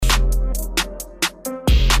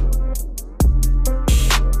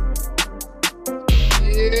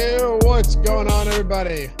What's going on,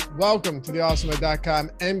 everybody? Welcome to the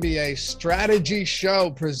Awesemo.com NBA Strategy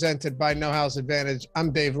Show presented by No House Advantage.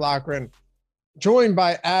 I'm Dave Loughran, joined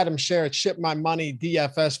by Adam Sherritt, Ship My Money,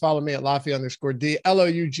 DFS. Follow me at Laffy_D,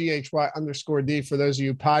 LOUGHY_D for those of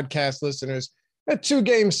you podcast listeners. A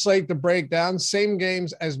 2-game slate to break down, same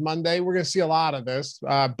games as Monday. We're going to see a lot of this.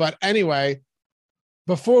 But anyway,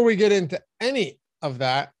 before we get into any of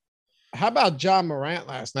that, how about John Morant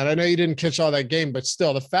last night? I know you didn't catch all that game, but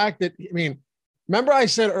still, the fact that, remember I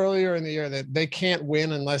said earlier in the year that they can't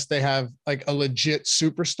win unless they have like a legit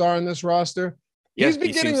superstar in this roster. Yeah, he's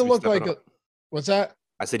beginning to look like what's that?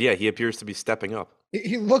 I said, yeah, he appears to be stepping up.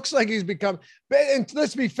 He looks like he's become, and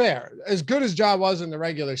let's be fair, as good as Ja was in the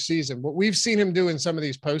regular season, what we've seen him do in some of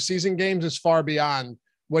these postseason games is far beyond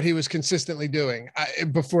what he was consistently doing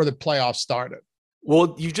before the playoffs started.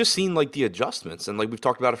 Well, you've just seen like the adjustments, and like we've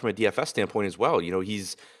talked about it from a DFS standpoint as well. You know,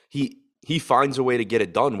 he finds a way to get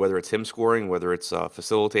it done, whether it's him scoring, whether it's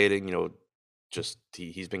facilitating. You know, just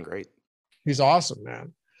he's been great. He's awesome,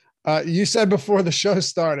 man. You said before the show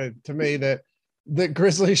started to me that the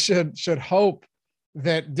Grizzlies should hope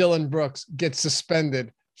that Dillon Brooks gets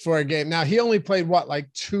suspended for a game. Now he only played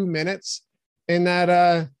like 2 minutes in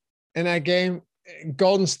that game.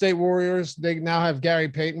 Golden State Warriors, they now have Gary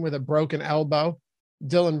Payton with a broken elbow.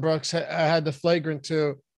 Dillon Brooks had the flagrant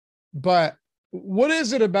 2. But what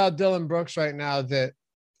is it about Dillon Brooks right now that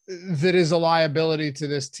is a liability to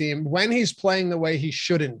this team when he's playing the way he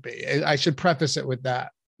shouldn't be? I should preface it with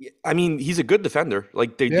that. I mean, he's a good defender.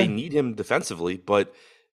 Like they need him defensively, but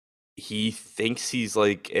he thinks he's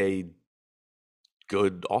like a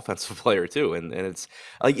good offensive player too. And it's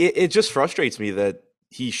like, it just frustrates me that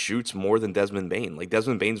he shoots more than Desmond Bane. Like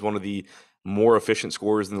Desmond Bane's one of the more efficient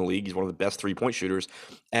scorers in the league. He's one of the best 3-point shooters.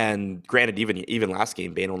 And granted, even last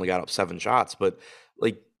game, Bane only got up 7 shots. But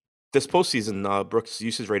like this postseason, Brooks'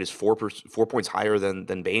 usage rate is 4 points higher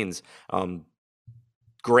than Bane's.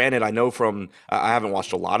 Granted, I know I haven't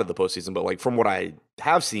watched a lot of the postseason, but like from what I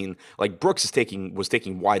have seen, like Brooks was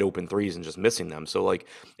taking wide open threes and just missing them. So like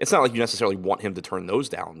it's not like you necessarily want him to turn those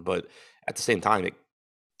down, but at the same time, it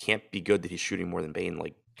can't be good that he's shooting more than Bane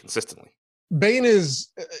like consistently. Bane is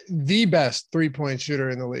the best 3-point shooter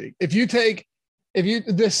in the league. If you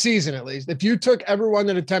this season at least, if you took everyone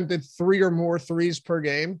that attempted 3 or more threes per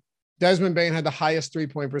game, Desmond Bane had the highest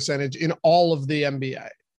 3-point percentage in all of the NBA.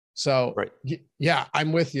 So, right. Yeah,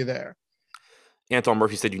 I'm with you there. Anton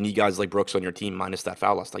Murphy said you need guys like Brooks on your team minus that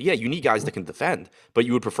foul last night. Yeah, you need guys that can defend, but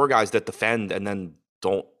you would prefer guys that defend and then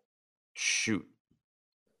don't shoot.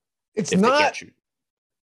 It's not. They can't shoot.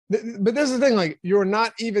 But this is the thing, like you're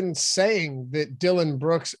not even saying that Dillon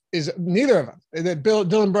Brooks is neither of us, that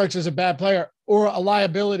Dillon Brooks is a bad player or a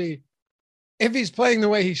liability if he's playing the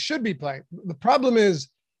way he should be playing. The problem is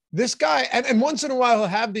this guy, and once in a while he'll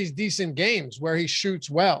have these decent games where he shoots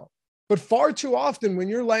well, but far too often when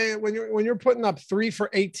you're putting up 3 for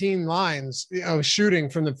 18 lines, shooting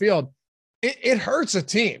from the field, it hurts a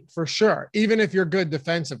team for sure, even if you're good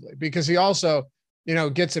defensively, because he also,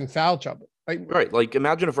 gets in foul trouble. Right. Like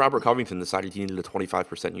imagine if Robert Covington decided he needed a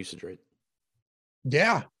 25% usage rate.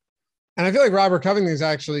 Yeah. And I feel like Robert Covington is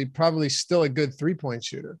actually probably still a good 3-point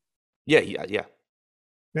shooter. Yeah.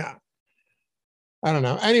 Yeah. I don't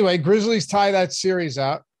know. Anyway, Grizzlies tie that series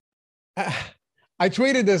out. I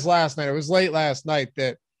tweeted this last night. It was late last night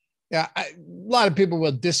that, a lot of people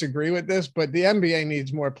will disagree with this, but the NBA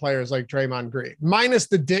needs more players like Draymond Green, minus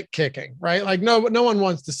the dick kicking, right? Like no one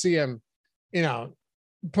wants to see him,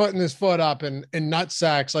 putting his foot up and nut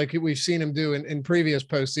sacks like we've seen him do in previous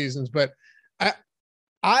postseasons. But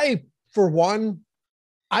I, for one,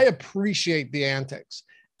 I appreciate the antics.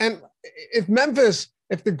 And if Memphis,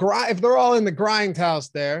 if they're all in the grind house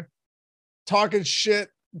there, talking shit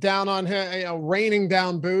down on him, raining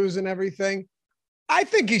down booze and everything, I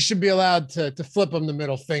think he should be allowed to flip him the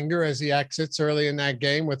middle finger as he exits early in that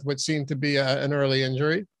game with what seemed to be an early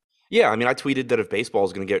injury. Yeah, I mean, I tweeted that if baseball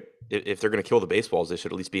is going to if they're going to kill the baseballs, they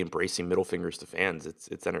should at least be embracing middle fingers to fans.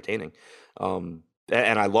 It's entertaining. And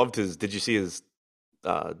I loved did you see his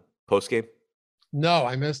post game? No,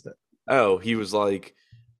 I missed it. Oh, he was like,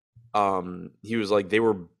 they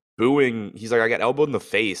were booing. He's like, I got elbowed in the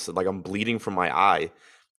face. Like I'm bleeding from my eye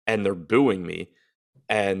and they're booing me.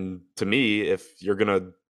 And to me, if you're going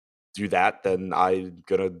to do that, then I'm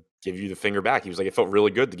going to give you the finger back. He was like, it felt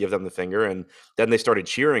really good to give them the finger. And then they started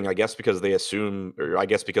cheering, I guess, because they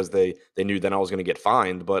knew then I was going to get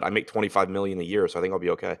fined, but I make $25 million a year. So I think I'll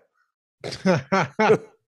be okay. All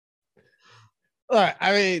right.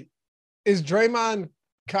 I mean, is Draymond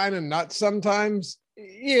kind of nuts sometimes?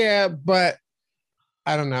 Yeah, but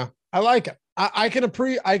I don't know. I like it. I can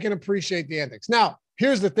appreciate the antics. Now,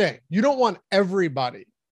 here's the thing. You don't want everybody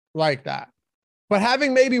like that. But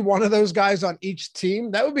having maybe one of those guys on each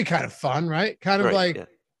team, that would be kind of fun, right? Kind of like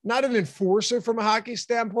not an enforcer from a hockey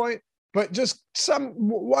standpoint, but just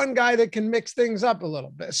one guy that can mix things up a little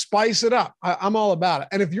bit, spice it up. I'm all about it.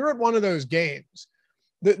 And if you're at one of those games,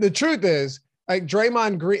 the truth is, like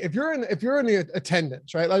Draymond Green, if you're in the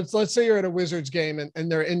attendance, right? Let's say you're at a Wizards game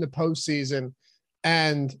and they're in the postseason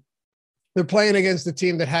and they're playing against a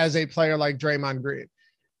team that has a player like Draymond Green,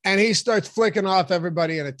 and he starts flicking off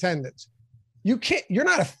everybody in attendance. You're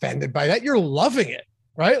not offended by that. You're loving it,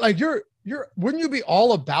 right? Like wouldn't you be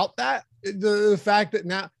all about that? The fact that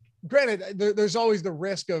now, granted, there's always the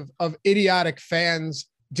risk of idiotic fans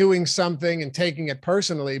doing something and taking it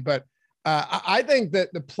personally, but I think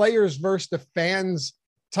that the players versus the fans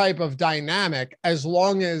type of dynamic, as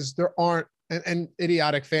long as there aren't and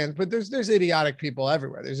idiotic fans, but there's idiotic people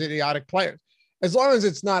everywhere. There's idiotic players. As long as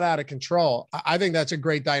it's not out of control, I think that's a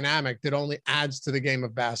great dynamic that only adds to the game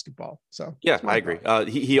of basketball. So yeah, I agree.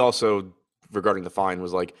 He also, regarding the fine,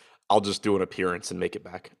 was like, "I'll just do an appearance and make it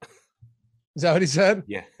back." Is that what he said?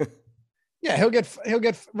 Yeah. Yeah, he'll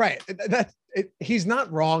get right. He's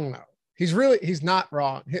not wrong though. He's not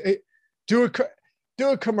wrong. Do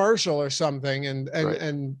a commercial or something, and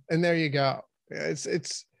there you go.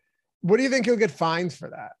 It's. What do you think he'll get fined for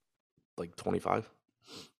that? Like 25.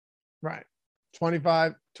 Right.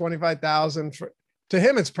 25,000 to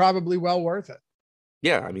him, it's probably well worth it.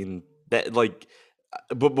 Yeah. I mean that, like,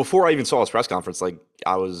 but before I even saw his press conference, like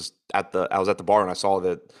I was at the bar and I saw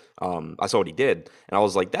what he did. And I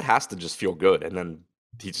was like, that has to just feel good. And then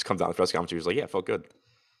he just comes out in the press conference. He was like, yeah, it felt good.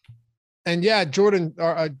 And yeah, Jordan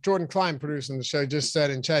Klein, producing the show, just said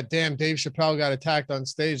in chat, damn, Dave Chappelle got attacked on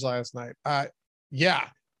stage last night. Yeah.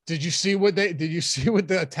 Did you see what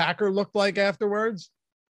the attacker looked like afterwards?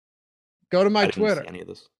 Go to my Twitter. See any of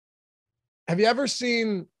this. Have you ever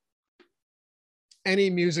seen any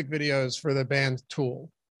music videos for the band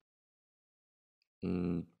Tool?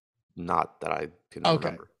 Not that I can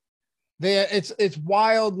remember. It's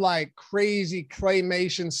wild, like crazy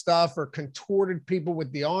claymation stuff or contorted people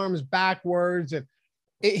with the arms backwards. And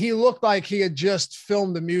he looked like he had just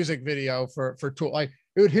filmed a music video for Tool. Like,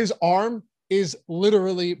 dude, his arm is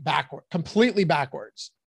literally backward, completely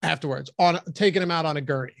backwards afterwards, taking him out on a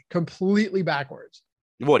gurney, completely backwards.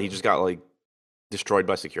 What, he just got like destroyed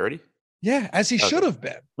by security? Yeah, as he should have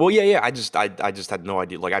been. Well, yeah. I just had no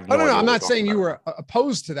idea. Like, I've no idea. I'm not saying you were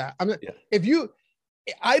opposed to that.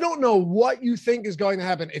 I don't know what you think is going to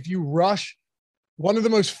happen if you rush one of the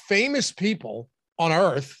most famous people on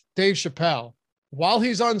earth, Dave Chappelle, while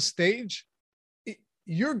he's on stage.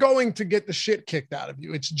 You're going to get the shit kicked out of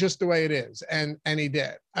you. It's just the way it is. And he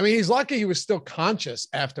did. I mean, he's lucky he was still conscious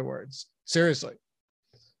afterwards. Seriously.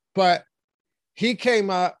 But he came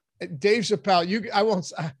up, Dave Chappelle,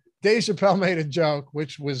 Dave Chappelle made a joke,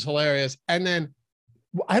 which was hilarious. And then,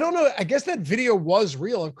 I don't know, I guess that video was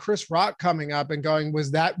real of Chris Rock coming up and going,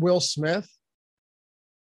 was that Will Smith?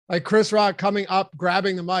 Like Chris Rock coming up,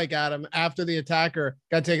 grabbing the mic at him after the attacker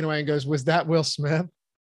got taken away and goes, was that Will Smith?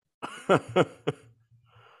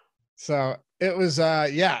 So it was,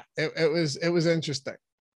 it was interesting.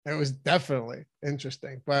 It was definitely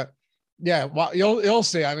interesting, but yeah, well, you'll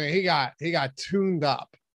see. I mean, he got tuned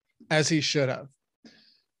up as he should have.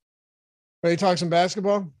 Ready to talk some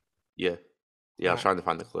basketball? Yeah. I was trying to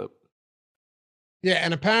find the clip. Yeah,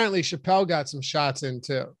 and apparently Chappelle got some shots in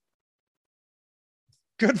too.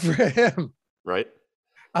 Good for him. Right?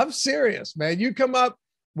 I'm serious, man. You come up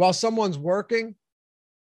while someone's working.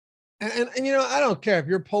 And I don't care if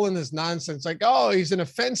you're pulling this nonsense like, oh, he's an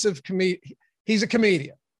offensive comedian. He's a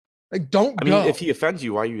comedian. Like, don't go. I mean, if he offends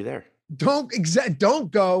you, why are you there? Don't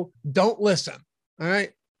go. Don't listen. All right.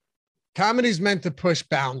 Comedy's meant to push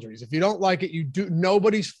boundaries. If you don't like it, you do.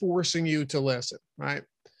 Nobody's forcing you to listen. Right.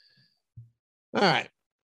 All right.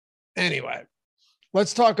 Anyway,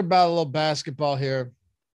 let's talk about a little basketball here.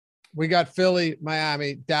 We got Philly,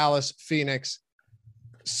 Miami, Dallas, Phoenix.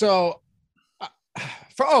 So,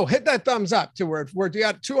 hit that thumbs up too. We're you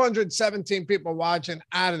got 217 people watching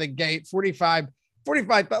out of the gate, 45,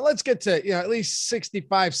 but let's get to, at least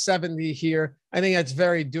 65, 70 here. I think that's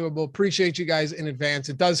very doable. Appreciate you guys in advance.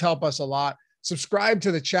 It does help us a lot. Subscribe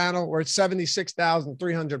to the channel. We're at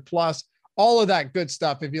 76,300 plus, all of that good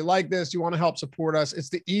stuff. If you like this, you want to help support us, it's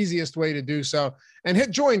the easiest way to do so. And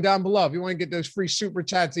hit join down below if you want to get those free super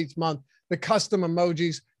chats each month, the custom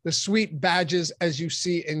emojis, the sweet badges as you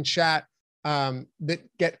see in chat. That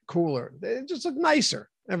get cooler. They just look nicer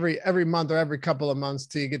every month or every couple of months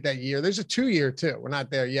till you get that year. There's a 2-year too. We're not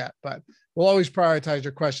there yet, but we'll always prioritize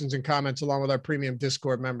your questions and comments along with our premium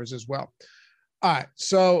Discord members as well. All right.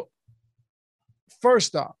 So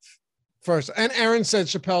and Aaron said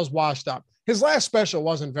Chappelle's washed up. His last special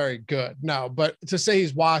wasn't very good, no, but to say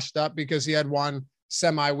he's washed up because he had one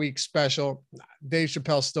semi-week special, Dave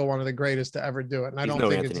Chappelle's still one of the greatest to ever do it. And I don't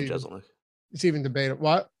think it's even debatable.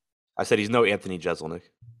 What? I said he's no Anthony Jeselnik.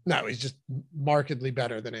 No, he's just markedly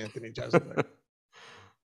better than Anthony Jeselnik.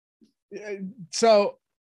 So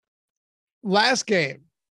last game,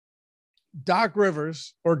 Doc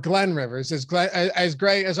Rivers or Glenn Rivers, as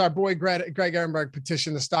our boy Greg Ehrenberg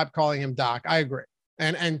petitioned to stop calling him Doc. I agree.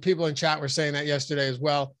 And people in chat were saying that yesterday as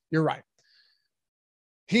well. You're right.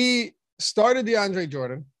 He started DeAndre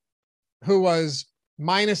Jordan, who was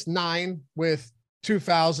 -9 with 2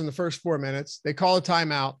 fouls in the first 4 minutes. They call a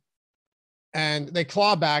timeout and they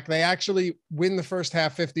claw back. They actually win the first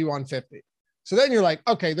half 51-50. So then you're like,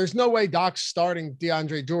 okay, there's no way Doc's starting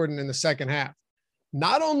DeAndre Jordan in the second half.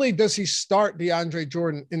 Not only does he start DeAndre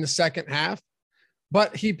Jordan in the second half,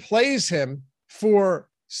 but he plays him for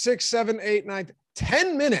 6, 7, 8, 9,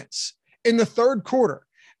 10 minutes in the third quarter,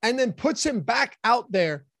 and then puts him back out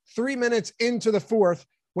there 3 minutes into the fourth.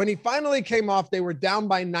 When he finally came off, they were down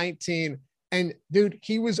by 19. And dude,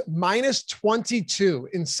 he was -22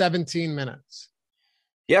 in 17 minutes.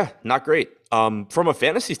 Yeah, not great. From a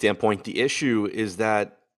fantasy standpoint, the issue is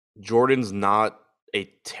that Jordan's not a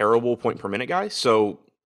terrible point per minute guy. So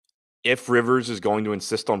if Rivers is going to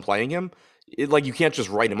insist on playing him, you can't just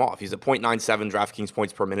write him off. He's at 0.97 DraftKings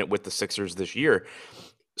points per minute with the Sixers this year.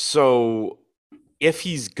 So if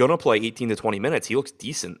he's going to play 18 to 20 minutes, he looks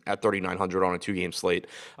decent at 3,900 on a 2-game slate.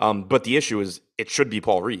 But the issue is it should be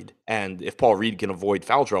Paul Reed. And if Paul Reed can avoid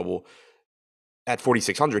foul trouble at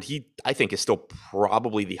 4,600, I think, is still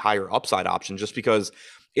probably the higher upside option, just because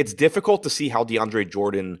it's difficult to see how DeAndre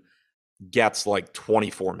Jordan gets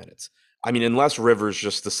 24 minutes. I mean, unless Rivers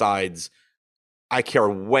just decides, I care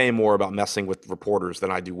way more about messing with reporters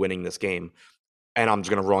than I do winning this game, and I'm just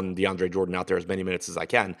going to run DeAndre Jordan out there as many minutes as I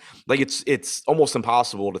can. It's almost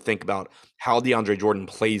impossible to think about how DeAndre Jordan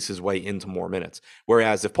plays his way into more minutes.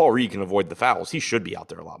 Whereas if Paul Reed can avoid the fouls, he should be out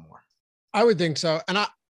there a lot more. I would think so. And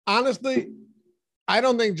honestly, I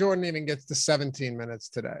don't think Jordan even gets to 17 minutes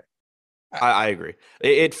today. I agree.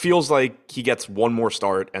 It feels like he gets one more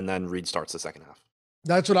start and then Reed starts the second half.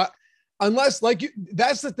 That's what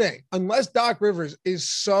that's the thing. Unless Doc Rivers is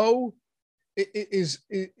so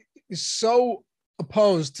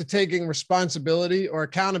opposed to taking responsibility or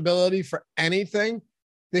accountability for anything,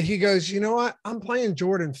 that he goes, you know what? I'm playing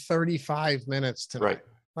Jordan 35 minutes tonight.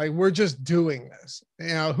 Right. We're just doing this.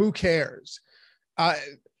 Who cares?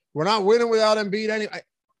 We're not winning without Embiid anyway.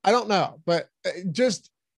 I don't know, but just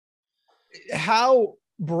how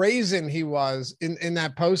brazen he was in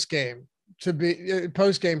that post-game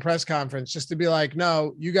press conference, just to be like,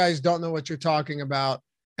 no, you guys don't know what you're talking about,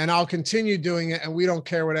 and I'll continue doing it, and we don't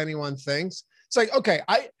care what anyone thinks. It's like, okay,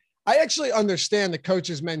 I actually understand the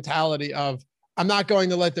coach's mentality of, I'm not going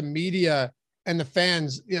to let the media and the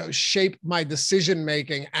fans, shape my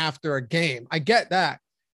decision-making after a game. I get that.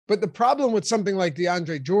 But the problem with something like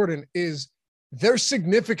DeAndre Jordan is they're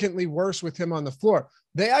significantly worse with him on the floor.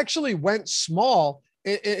 They actually went small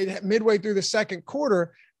midway through the second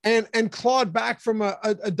quarter and clawed back from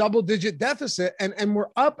a double-digit deficit and were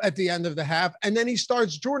up at the end of the half. And then he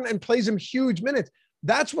starts Jordan and plays him huge minutes.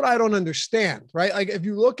 That's what I don't understand, right? Like if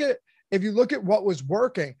you look at what was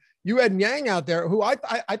working, you had Yang out there, who I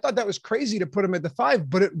thought that was crazy to put him at the 5,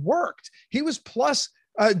 but it worked. He was plus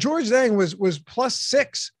George Niang was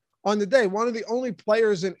 +6 on the day. One of the only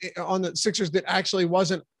players on the Sixers that actually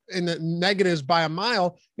wasn't in the negatives by a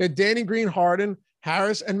mile. You had Danny Green, Harden,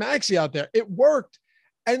 Harris, and Maxey out there. It worked.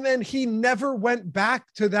 And then he never went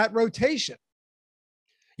back to that rotation.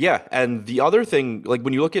 Yeah. And the other thing,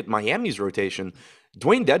 when you look at Miami's rotation,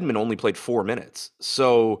 Dwayne Dedmon only played 4 minutes.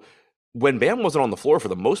 So when Bam wasn't on the floor for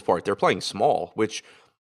the most part, they're playing small, which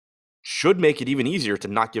should make it even easier to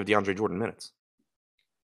not give DeAndre Jordan minutes.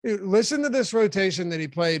 Listen to this rotation that he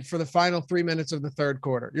played for the final 3 minutes of the third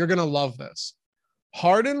quarter. You're going to love this.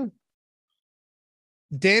 Harden,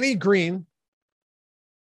 Danny Green,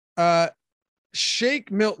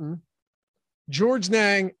 Shake Milton, George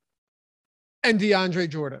Niang, and DeAndre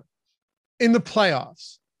Jordan in the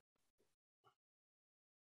playoffs.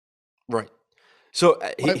 Right. So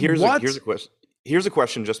here's a question. Here's a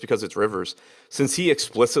question, just because it's Rivers. Since he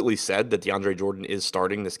explicitly said that DeAndre Jordan is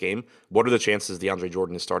starting this game, what are the chances DeAndre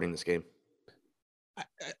Jordan is starting this game?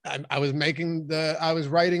 I was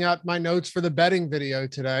writing out my notes for the betting video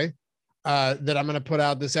today that I'm going to put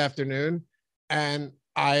out this afternoon. And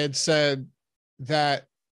I had said that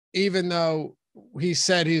even though he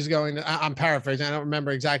said he's going to, I'm paraphrasing, I don't remember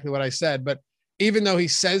exactly what I said, but even though he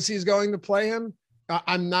says he's going to play him,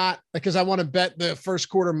 I'm not, because I want to bet the first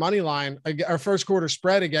quarter money line or first quarter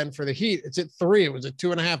spread again for the Heat. It's at 3. It was at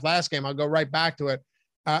 2.5 last game. I'll go right back to it.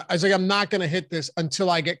 I was like, I'm not going to hit this until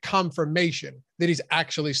I get confirmation that he's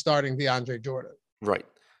actually starting DeAndre Jordan. Right.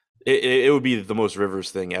 It would be the most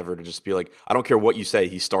Rivers thing ever to just be like, I don't care what you say,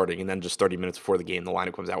 he's starting, and then just 30 minutes before the game, the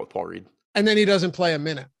lineup comes out with Paul Reed. And then he doesn't play a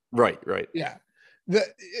minute. Right. Yeah.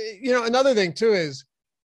 Another thing too is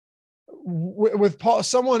with Paul,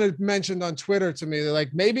 someone had mentioned on Twitter to me, they're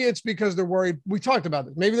like, maybe it's because they're worried. We talked about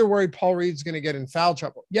this. Maybe they're worried Paul Reed's going to get in foul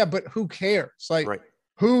trouble. Yeah, but who cares? Like, right.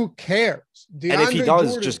 Who cares? DeAndre and if he does,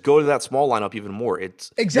 Jordan, just go to that small lineup even more.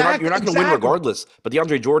 It's exactly you're not going to win regardless. But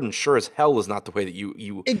DeAndre Jordan sure as hell is not the way that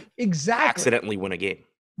you accidentally win a game.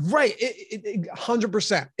 Right,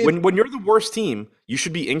 100%. When you're the worst team, you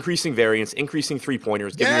should be increasing variance, increasing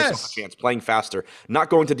 3-pointers, giving yourself a chance, playing faster,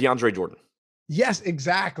 not going to DeAndre Jordan. Yes,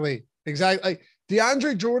 exactly. Like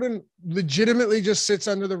DeAndre Jordan legitimately just sits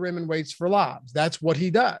under the rim and waits for lobs. That's what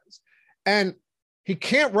he does, and he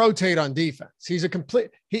can't rotate on defense. He's a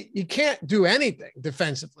complete. He can't do anything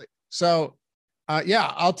defensively. So,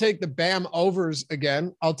 I'll take the Bam overs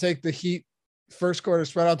again. I'll take the Heat first quarter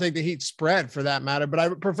spread. I'll take the Heat spread for that matter. But I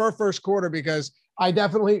prefer first quarter because I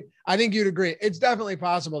think you'd agree. It's definitely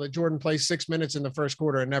possible that Jordan plays 6 minutes in the first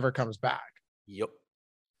quarter and never comes back. Yep.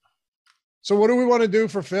 So what do we want to do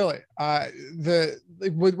for Philly?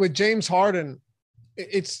 With James Harden,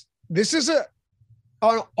 this is an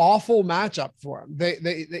awful matchup for him.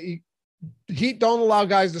 They Heat don't allow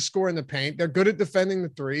guys to score in the paint. They're good at defending the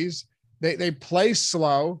threes. They play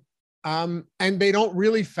slow, and they don't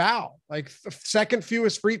really foul. Like second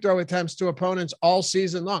fewest free throw attempts to opponents all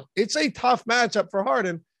season long. It's a tough matchup for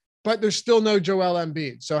Harden, but there's still no Joel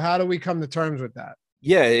Embiid. So how do we come to terms with that?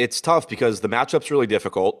 Yeah, it's tough because the matchup's really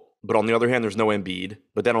difficult. But on the other hand, there's no Embiid.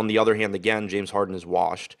 But then on the other hand, again, James Harden is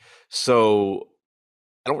washed. So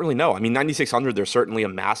I don't really know. I mean, 9,600, there's certainly a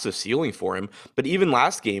massive ceiling for him. But even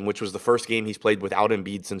last game, which was the first game he's played without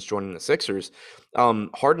Embiid since joining the Sixers,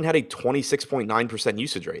 Harden had a 26.9%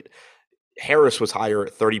 usage rate. Harris was higher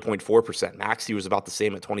at 30.4%. Maxey was about the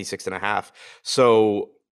same at 26.5%.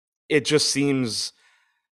 So it just seems...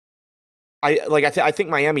 I think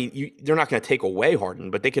Miami, they're not going to take away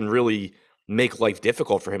Harden, but they can really make life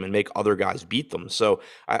difficult for him and make other guys beat them. So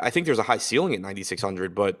I think there's a high ceiling at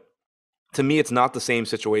 9,600, but to me, it's not the same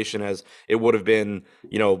situation as it would have been,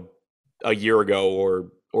 a year ago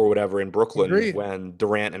or whatever in Brooklyn. Agreed. When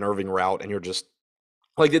Durant and Irving were out, and you're just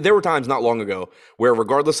like, there were times not long ago where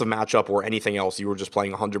regardless of matchup or anything else, you were just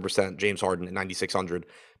playing 100% James Harden at 9,600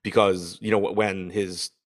 because, when his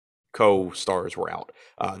co-stars were out.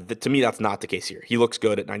 To me, that's not the case here. He looks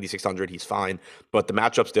good at 9,600. He's fine, but the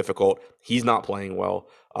matchup's difficult. He's not playing well.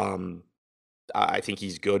 I think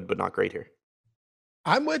he's good, but not great here.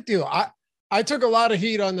 I'm with you. I took a lot of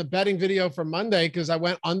heat on the betting video from Monday because I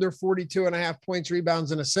went under 42.5 points,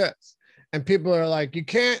 rebounds, and assists. And people are like, you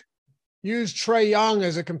can't use Trae Young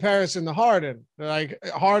as a comparison to Harden. They're like,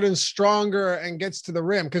 Harden's stronger and gets to the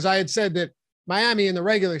rim. Because I had said that Miami in the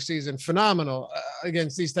regular season, phenomenal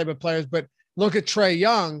against these type of players. But look at Trae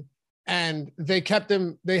Young, and they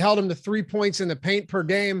held him to 3 points in the paint per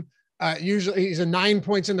game. Usually he's a 9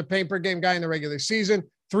 points in the paint per game guy in the regular season.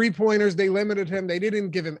 3-pointers, they limited him. They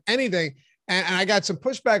didn't give him anything. And I got some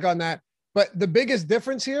pushback on that. But the biggest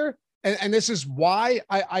difference here, and this is why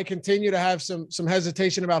I continue to have some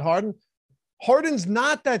hesitation about Harden. Harden's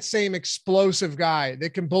not that same explosive guy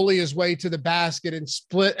that can bully his way to the basket and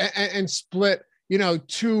split,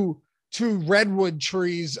 two redwood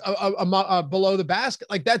trees below the basket.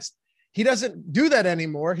 Like he doesn't do that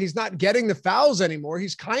anymore. He's not getting the fouls anymore.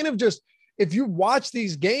 He's kind of just, if you watch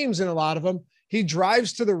these games in a lot of them, he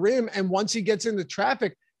drives to the rim, and once he gets into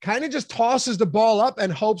traffic, kind of just tosses the ball up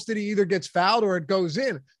and hopes that he either gets fouled or it goes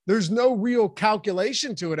in. There's no real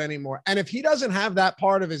calculation to it anymore. And if he doesn't have that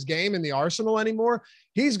part of his game in the arsenal anymore,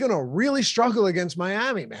 he's going to really struggle against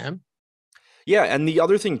Miami, man. Yeah. And the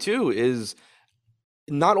other thing too is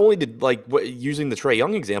not only did, using the Trae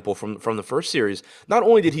Young example from the first series, not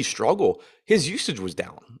only did he struggle, his usage was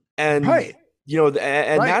down. And, right.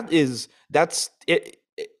 Right. That's it.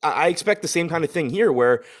 I expect the same kind of thing here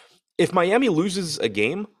where if Miami loses a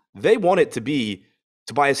game, they want it to be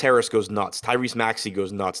Tobias Harris goes nuts, Tyrese Maxey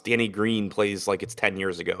goes nuts, Danny Green plays like it's 10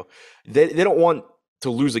 years ago. They don't want to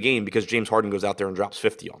lose a game because James Harden goes out there and drops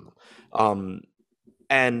 50 on them.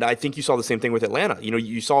 And I think you saw the same thing with Atlanta.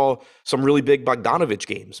 You saw some really big Bogdanovich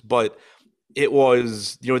games, but it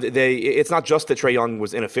was, it's not just that Trae Young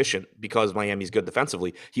was inefficient because Miami's good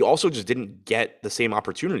defensively. He also just didn't get the same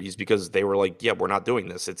opportunities because they were like, yeah, we're not doing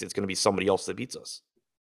this. It's going to be somebody else that beats us.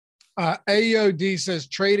 AOD says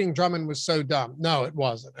trading Drummond was so dumb. No, it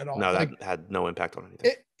wasn't at all. No, that had no impact on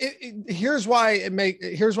anything. Here's why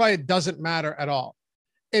it doesn't matter at all.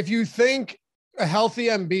 If you think a healthy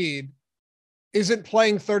Embiid isn't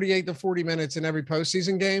playing 38 to 40 minutes in every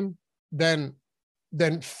postseason game, then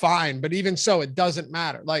fine. But even so, it doesn't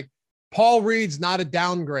matter. Like, Paul Reed's not a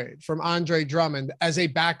downgrade from Andre Drummond as a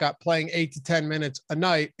backup playing 8 to 10 minutes a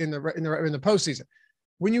night in the postseason.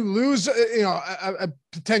 When you lose, a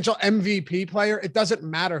potential MVP player, it doesn't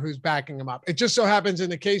matter who's backing him up. It just so happens in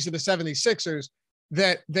the case of the 76ers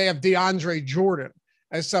that they have DeAndre Jordan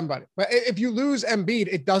as somebody. But if you lose Embiid,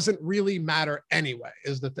 it doesn't really matter anyway,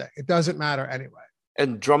 is the thing. It doesn't matter anyway.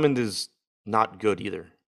 And Drummond is not good either.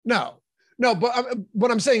 No, but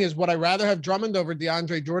what I'm saying is, would I rather have Drummond over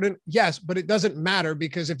DeAndre Jordan? Yes, but it doesn't matter,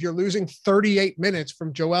 because if you're losing 38 minutes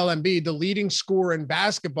from Joel Embiid, the leading scorer in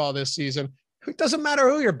basketball this season, it doesn't matter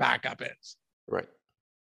who your backup is. Right.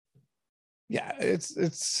 Yeah,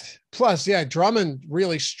 it's plus, yeah, Drummond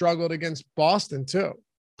really struggled against Boston too.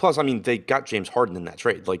 Plus, I mean, they got James Harden in that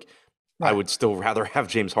trade. Like, right. I would still rather have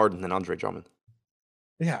James Harden than Andre Drummond.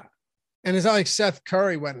 Yeah. And it's not like Seth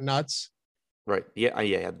Curry went nuts. Right. Yeah.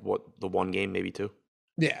 He had the one game, maybe two.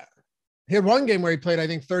 Yeah. He had one game where he played, I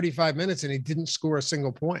think, 35 minutes and he didn't score a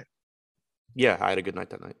single point. Yeah. I had a good night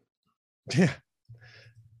that night.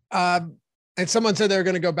 Yeah. And someone said they were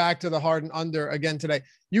going to go back to the Harden under again today.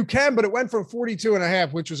 You can, but it went from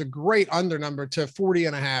 42.5, which was a great under number, to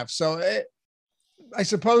 40.5. So I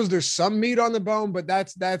suppose there's some meat on the bone, but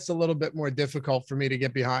that's a little bit more difficult for me to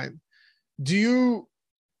get behind. Do you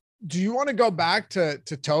want to go back to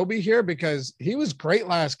Toby here? Because he was great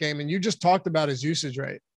last game, and you just talked about his usage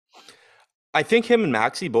rate. I think him and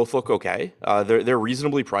Maxey both look okay. They're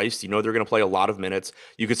reasonably priced. They're going to play a lot of minutes.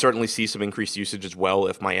 You could certainly see some increased usage as well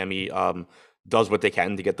if Miami does what they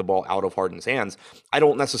can to get the ball out of Harden's hands. I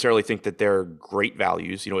don't necessarily think that they're great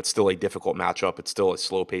values. It's still a difficult matchup. It's still a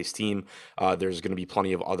slow-paced team. There's going to be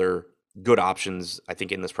plenty of other good options, I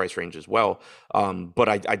think, in this price range as well. But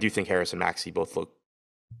I do think Harris and Maxey both look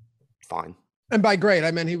fine. And by great,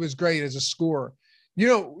 I meant he was great as a scorer.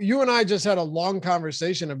 You and I just had a long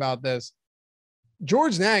conversation about this.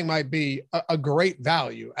 George Niang might be a great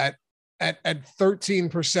value at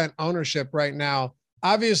 13% ownership right now.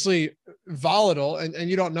 Obviously volatile, and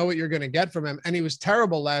you don't know what you're going to get from him. And he was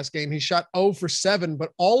terrible last game. He shot 0 for 7,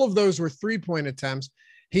 but all of those were 3-point attempts.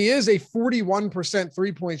 He is a 41%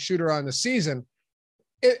 3-point shooter on the season.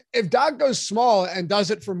 If Doc goes small and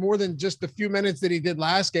does it for more than just the few minutes that he did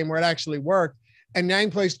last game where it actually worked, and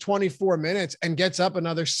Niang plays 24 minutes and gets up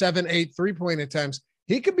another 7-8 3-point attempts,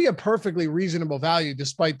 he could be a perfectly reasonable value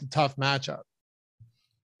despite the tough matchup.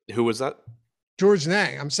 Who was that? George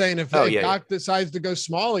Niang. I'm saying if Doc decides to go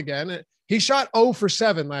small again, he shot 0 for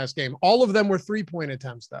 7 last game. All of them were 3-point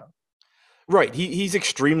attempts, though. Right. He's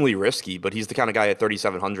extremely risky, but he's the kind of guy at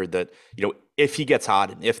 3,700 that, if he gets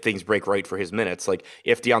hot and if things break right for his minutes, like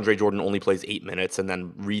if DeAndre Jordan only plays 8 minutes and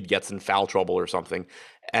then Reed gets in foul trouble or something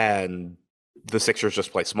and the Sixers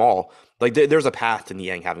just play small, like there's a path to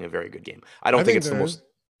Niang having a very good game. I don't think it's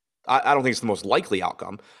the most likely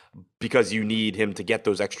outcome, because you need him to get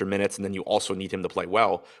those extra minutes and then you also need him to play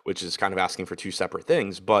well, which is kind of asking for two separate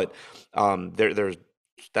things. But there's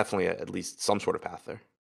definitely at least some sort of path there.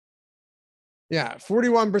 Yeah,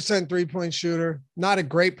 41% 3-point shooter. Not a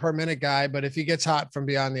great per minute guy, but if he gets hot from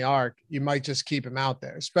beyond the arc, you might just keep him out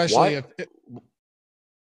there, especially if.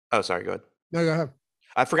 Oh, sorry. Go ahead. No, go ahead.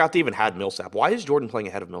 I forgot they even had Millsap. Why is Jordan playing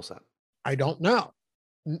ahead of Millsap? I don't know.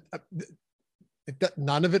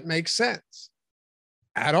 None of it makes sense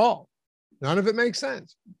at all. None of it makes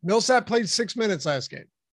sense. Millsap played 6 minutes last game.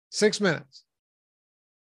 6 minutes.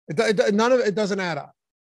 None of it doesn't add up,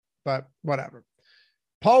 but whatever.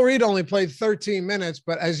 Paul Reed only played 13 minutes,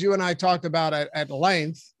 but as you and I talked about at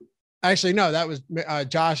length, actually, no, that was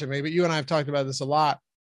Josh and me, but you and I have talked about this a lot.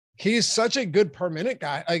 He's such a good per minute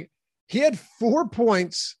guy. Like, he had 4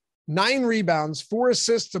 points, 9 rebounds, 4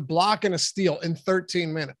 assists, a block, and a steal in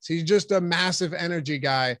 13 minutes. He's just a massive energy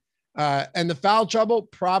guy. And the foul trouble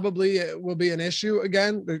probably will be an issue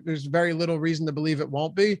again. There's very little reason to believe it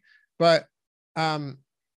won't be. But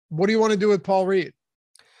what do you want to do with Paul Reed?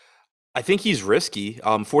 I think he's risky.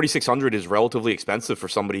 4,600 is relatively expensive for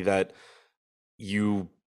somebody that you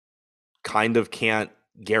kind of can't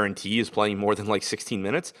guarantee is playing more than like 16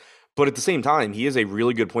 minutes. But at the same time, he is a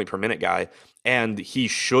really good point per minute guy, and he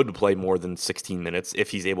should play more than 16 minutes if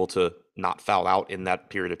he's able to not foul out in that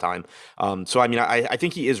period of time. So, I mean, I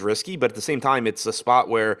think he is risky, but at the same time, it's a spot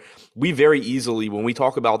where we very easily, when we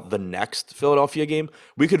talk about the next Philadelphia game,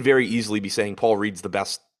 we could very easily be saying Paul Reed's the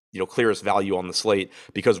best, clearest value on the slate,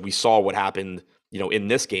 because we saw what happened in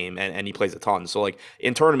this game, and he plays a ton. So like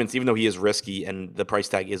in tournaments, even though he is risky and the price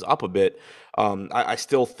tag is up a bit, I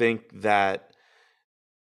still think that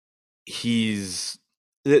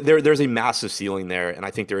there's a massive ceiling there, and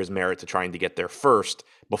I think there is merit to trying to get there first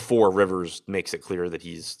before Rivers makes it clear that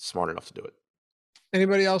he's smart enough to do it.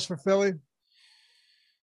 Anybody else for Philly?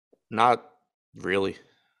 Not really.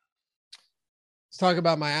 Let's talk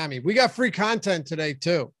about Miami. We got free content today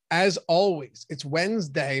too. As always, it's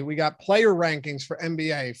Wednesday. We got player rankings for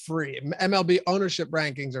NBA free. MLB ownership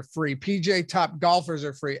rankings are free. PGA top golfers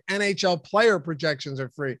are free. NHL player projections are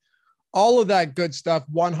free. All of that good stuff,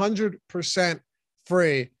 100%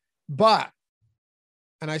 free. But,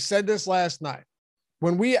 and I said this last night,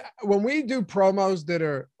 when we do promos that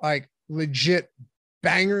are like legit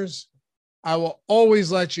bangers, I will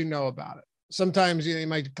always let you know about it. Sometimes you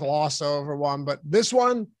might gloss over one, but this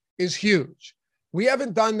one is huge. We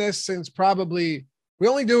haven't done this since we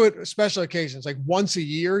only do it special occasions, like once a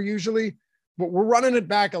year usually, but we're running it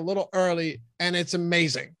back a little early and it's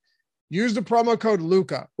amazing. Use the promo code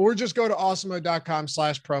Luca or just go to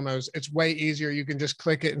awesemo.com/promos. It's way easier. You can just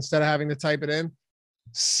click it instead of having to type it in.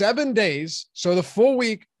 7 days. So the full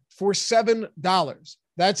week for $7.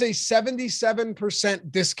 That's a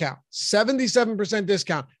 77% discount. 77%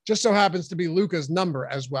 discount. Just so happens to be Luca's number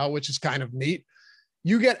as well, which is kind of neat.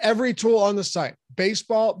 You get every tool on the site: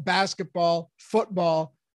 baseball, basketball,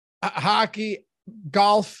 football, hockey,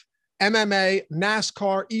 golf, MMA,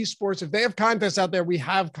 NASCAR, esports. If they have contests out there, we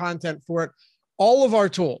have content for it. All of our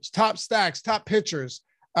tools: top stacks, top pitchers,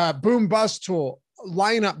 boom bust tool,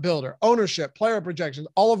 lineup builder, ownership, player projections,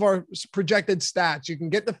 all of our projected stats. You can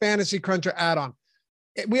get the Fantasy Cruncher add-on.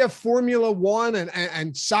 We have Formula One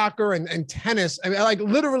and soccer and tennis. I mean, like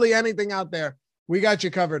literally anything out there, we got you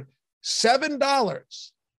covered.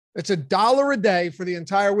 $7. It's $1 a day for the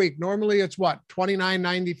entire week. Normally it's what?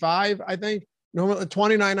 $29.95, I think. Normally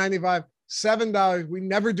 $29.95, $7. We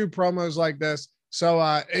never do promos like this. So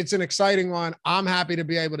it's an exciting one. I'm happy to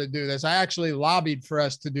be able to do this. I actually lobbied for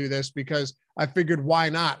us to do this because I figured, why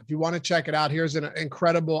not? If you want to check it out, here's an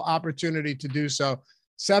incredible opportunity to do so.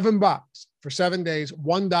 $7 for 7 days,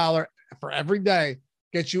 $1 for every day,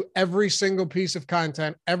 gets you every single piece of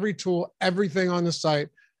content, every tool, everything on the site.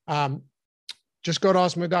 Just go to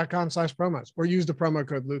awesemo.com/promos or use the promo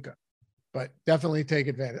code Luca, but definitely take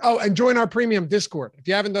advantage. Oh, and join our premium Discord. If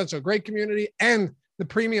you haven't done so, great community, and the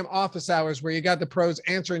premium office hours where you got the pros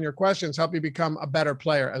answering your questions, help you become a better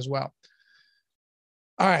player as well.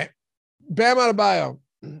 All right. Bam Adebayo.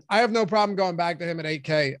 I have no problem going back to him at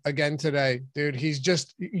 8K again today, dude. He's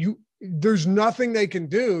just, there's nothing they can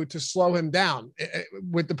do to slow him down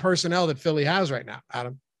with the personnel that Philly has right now,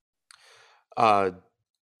 Adam.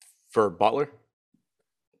 For Butler?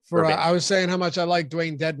 I was saying how much I like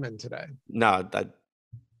Dwayne Dedman today. No,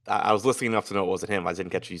 I was listening enough to know it wasn't him. I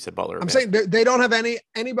didn't catch you said Butler. I'm saying they don't have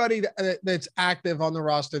anybody that's active on the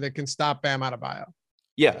roster that can stop Bam Adebayo.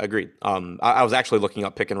 Yeah, agreed. I was actually looking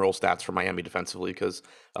up pick and roll stats for Miami defensively because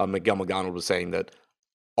Miguel McDonald was saying that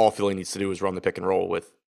all Philly needs to do is run the pick and roll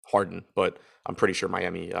with Harden, but I'm pretty sure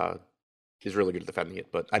Miami is really good at defending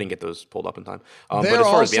it, but I didn't get those pulled up in time. But as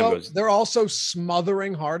far as Bam goes, they're also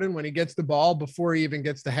smothering Harden when he gets the ball before he even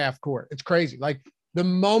gets to half court. It's crazy. Like the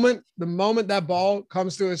moment that ball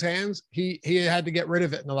comes to his hands, he had to get rid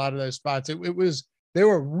of it in a lot of those spots. They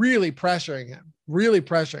were really pressuring him.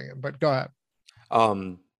 But go ahead.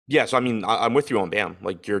 Yeah, so I mean, I'm with you on Bam.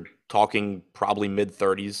 Like you're talking probably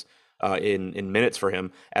mid-30s in minutes for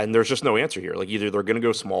him, and there's just no answer here. Like either they're going to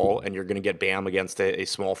go small and you're going to get Bam against a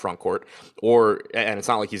small front court, and it's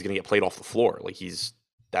not like he's going to get played off the floor. Like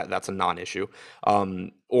that's a non-issue.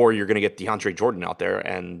 Or you're going to get DeAndre Jordan out there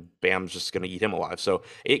and Bam's just going to eat him alive. So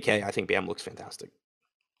 8K, I think Bam looks fantastic.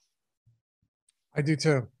 I do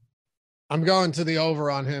too. I'm going to the over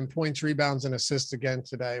on him, points, rebounds, and assists again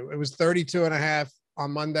today. It was 32.5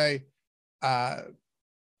 on Monday.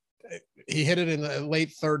 He hit it in the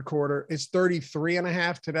late third quarter. It's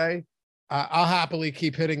 33.5 today. I'll happily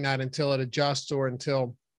keep hitting that until it adjusts or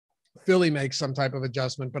until Philly makes some type of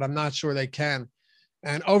adjustment, but I'm not sure they can.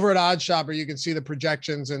 And over at OddsShopper, you can see the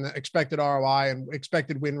projections and the expected ROI and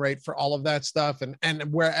expected win rate for all of that stuff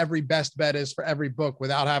and where every best bet is for every book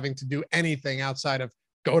without having to do anything outside of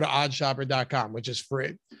go to oddshopper.com, which is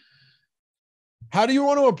free. How do you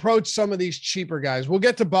want to approach some of these cheaper guys? We'll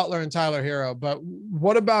get to Butler and Tyler Hero, but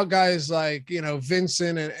what about guys like,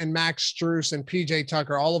 Vincent and Max Strus and PJ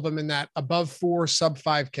Tucker, all of them in that above 4, sub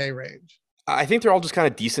 5K range? I think they're all just kind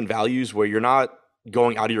of decent values where you're not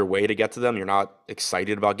going out of your way to get to them. You're not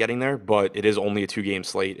excited about getting there, but it is only a 2-game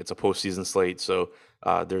slate. It's a postseason slate. So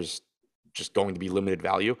there's just going to be limited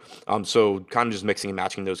value. So kind of just mixing and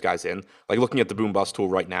matching those guys in. Like looking at the boom bust tool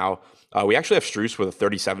right now, we actually have Strus with a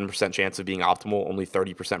 37% chance of being optimal, only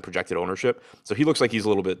 30% projected ownership. So he looks like he's a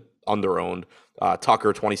little bit under-owned.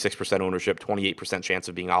 Tucker, 26% ownership, 28% chance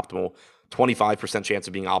of being optimal, 25% chance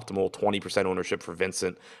of being optimal, 20% ownership for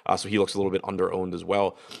Vincent. So he looks a little bit under-owned as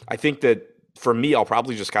well. I think that for me, I'll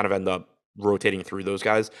probably just kind of end up rotating through those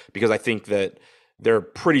guys because I think that they're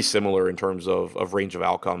pretty similar in terms of range of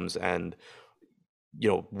outcomes and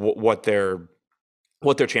what their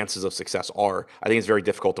chances of success are. I think it's very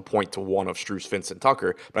difficult to point to one of Strus, Vincent,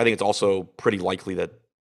 Tucker, but I think it's also pretty likely that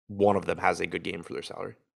one of them has a good game for their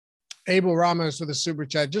salary. Abel Ramos with a super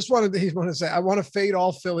chat. He wanted to say, I want to fade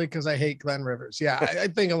all Philly because I hate Glenn Rivers. Yeah, I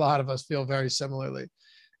think a lot of us feel very similarly.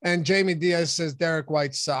 And Jamie Diaz says Derek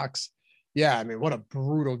White sucks. Yeah, I mean, what a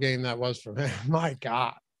brutal game that was for him. My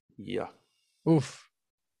God. Yeah. Oof.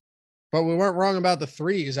 But we weren't wrong about the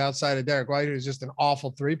threes outside of Derek White, who's just an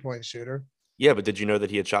awful three-point shooter. Yeah, but did you know that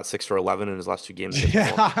he had shot 6 for 11 in his last 2 games?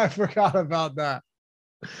 Yeah, I forgot about that.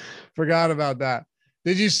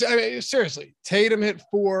 Did you say, I mean, seriously, Tatum hit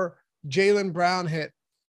 4, Jaylen Brown hit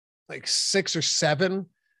like 6 or 7.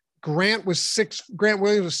 Grant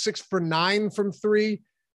Williams was 6 for 9 from 3.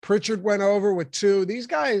 Pritchard went over with 2. These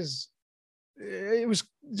guys, they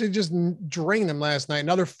just drained them last night.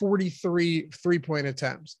 Another 43 3-point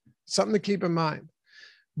attempts. Something to keep in mind.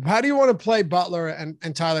 How do you want to play Butler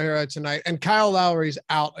and Tyler Hero tonight? And Kyle Lowry's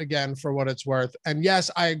out again for what it's worth. And yes,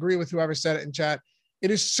 I agree with whoever said it in chat. It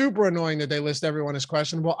is super annoying that they list everyone as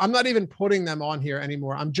questionable. I'm not even putting them on here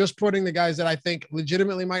anymore. I'm just putting the guys that I think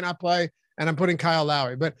legitimately might not play, and I'm putting Kyle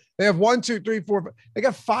Lowry. But they have 1, 2, 3, 4. They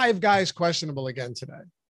got 5 guys questionable again today.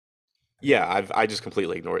 Yeah, I just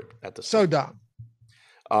completely ignore it at this point. So dumb.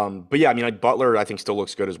 But yeah, I mean, Butler, I think still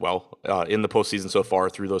looks good as well in the postseason so far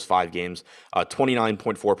through those 5 games.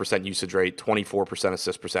 29.4% usage rate, 24%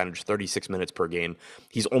 assist percentage, 36 minutes per game.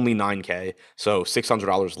 He's only $9K, so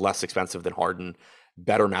 $600 less expensive than Harden.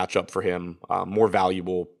 Better matchup for him, more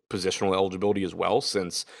valuable positional eligibility as well,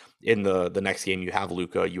 since in the next game you have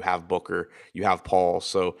Luka, you have Booker, you have Paul.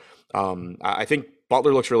 So I think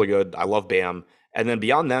Butler looks really good. I love Bam. And then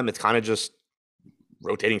beyond them, it's kind of just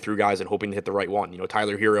rotating through guys and hoping to hit the right one.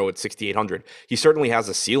 Tyler Hero at 6,800. He certainly has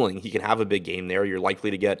a ceiling. He can have a big game there. You're likely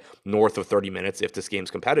to get north of 30 minutes if this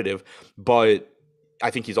game's competitive, but I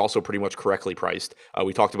think he's also pretty much correctly priced.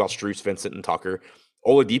 We talked about Strus, Vincent, and Tucker.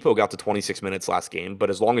 Oladipo got to 26 minutes last game, but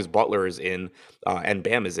as long as Butler is in and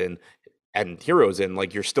Bam is in and Hero's in,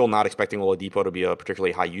 like, you're still not expecting Oladipo to be a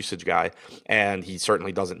particularly high usage guy, and he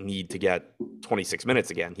certainly doesn't need to get 26 minutes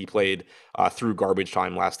again. He played through garbage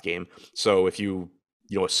time last game, so if you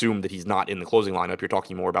assume that he's not in the closing lineup, you're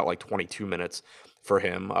talking more about like 22 minutes for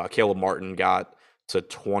him. Caleb Martin got to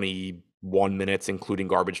 21 minutes, including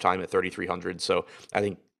garbage time at 3,300. So I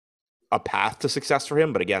think a path to success for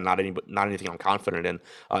him, but again, not anything I'm confident in.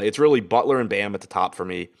 It's really Butler and Bam at the top for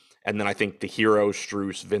me. And then I think the Hero,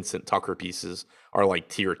 Strus, Vincent, Tucker pieces are like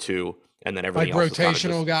tier 2. And then everything like else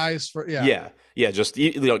rotational guys for, yeah. Just,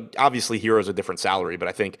 obviously Hero's a different salary, but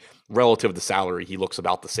I think relative to salary, he looks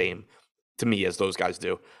about the same to me as those guys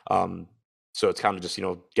do. So it's kind of just,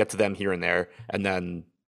 get to them here and there. And then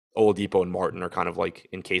Oladipo and Martin are kind of like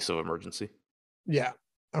in case of emergency. Yeah.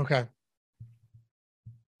 Okay.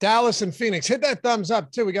 Dallas and Phoenix, hit that thumbs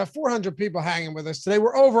up too. We got 400 people hanging with us today.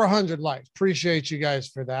 We're over 100 likes. Appreciate you guys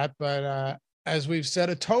for that. But as we've said,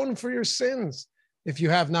 atone for your sins if you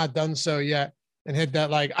have not done so yet, and hit that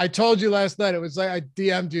like. I told you last night, it was like I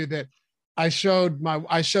DM'd you that I showed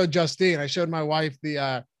Justine, I showed my wife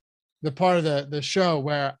the part of the show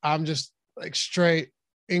where I'm just like straight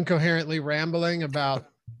incoherently rambling about,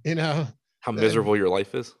 how miserable your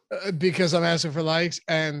life is because I'm asking for likes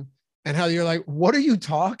and how you're like, what are you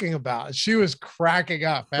talking about? She was cracking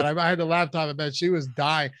up, man. I had the laptop, I bet she was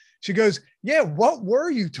dying. She goes, yeah, what were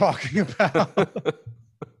you talking about?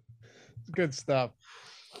 Good stuff.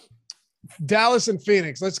 Dallas and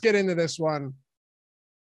Phoenix. Let's get into this one.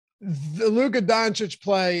 The Luka Doncic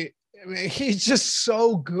play, I mean, he's just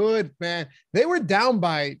so good, man. They were down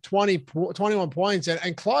by 21 points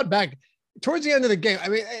and clawed back towards the end of the game. I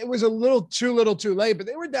mean, it was a little too late, but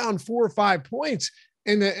they were down 4 or 5 points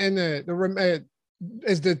in the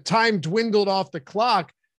as the time dwindled off the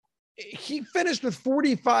clock. He finished with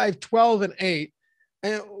 45, 12, and 8.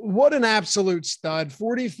 And what an absolute stud.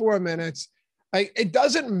 44 minutes. It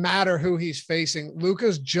doesn't matter who he's facing.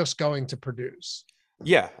 Luka's just going to produce.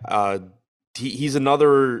 Yeah. He's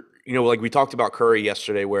another like we talked about Curry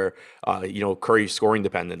yesterday, where Curry's scoring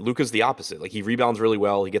dependent. Luka's the opposite. Like, he rebounds really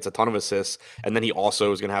well, he gets a ton of assists, and then he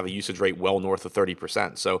also is going to have a usage rate well north of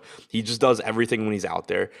 30%. So he just does everything when he's out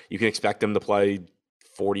there. You can expect him to play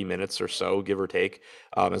 40 minutes or so, give or take,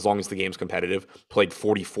 as long as the game's competitive. Played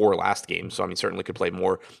 44 last game, so I mean, certainly could play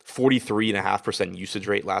more. 43.5% usage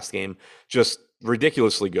rate last game, just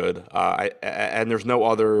ridiculously good. And there's no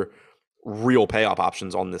other real payoff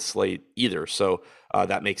options on this slate either. So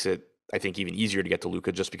that makes it, I think, even easier to get to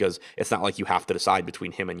Luka, just because it's not like you have to decide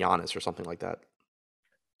between him and Giannis or something like that.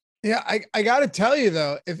 Yeah, I got to tell you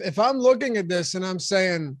though, if I'm looking at this and I'm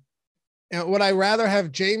saying, would I rather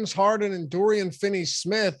have James Harden and Dorian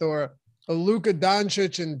Finney-Smith, or a Luka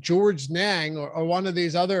Doncic and George Niang, or one of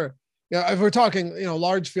these other, if we're talking,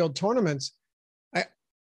 large field tournaments,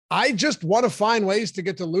 I just want to find ways to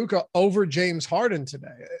get to Luka over James Harden today.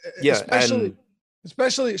 Yeah, especially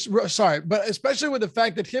with the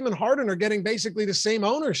fact that him and Harden are getting basically the same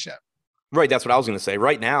ownership. Right, that's what I was going to say.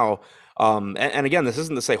 Right now, and again, this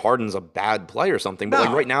isn't to say Harden's a bad play or something,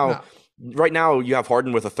 but right now you have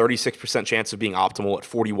Harden with a 36% chance of being optimal at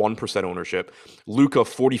 41% ownership, Luka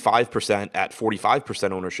 45% at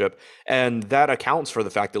 45% ownership, and that accounts for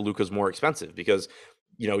the fact that Luka's more expensive, because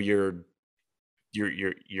you're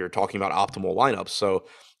talking about optimal lineups. So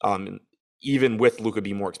even with Luka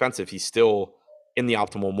being more expensive, he's still in the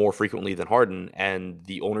optimal more frequently than Harden, and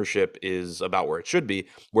the ownership is about where it should be.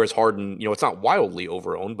 Whereas Harden, it's not wildly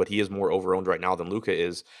overowned, but he is more overowned right now than Luka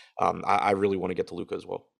is. I really want to get to Luka as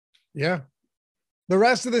well. Yeah. The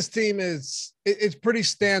rest of this team it's pretty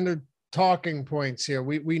standard talking points here.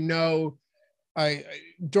 We know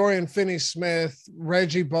Dorian Finney-Smith,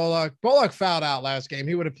 Reggie Bullock. Bullock fouled out last game.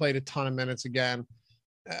 He would have played a ton of minutes again.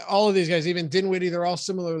 All of these guys, even Dinwiddie, they're all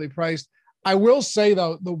similarly priced. I will say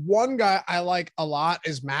though, the one guy I like a lot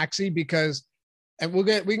is Maxey, because, and we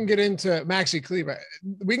can get into Maxey Kleber.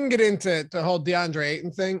 We can get into the whole DeAndre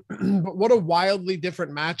Ayton thing, but what a wildly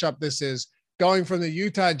different matchup this is, going from the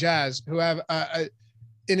Utah Jazz, who have an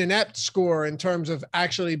inept score in terms of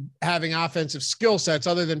actually having offensive skill sets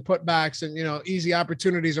other than putbacks and, easy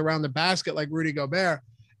opportunities around the basket like Rudy Gobert,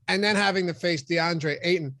 and then having to face DeAndre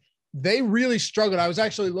Ayton. They really struggled. I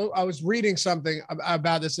was reading something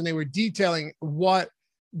about this, and they were detailing what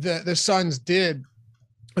the Suns did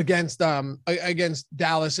against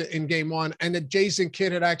Dallas in game one, and that Jason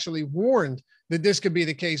Kidd had actually warned that this could be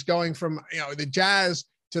the case, going from the Jazz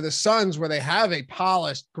to the Suns, where they have a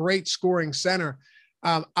polished, great scoring center.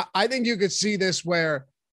 I think you could see this where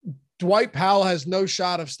Dwight Powell has no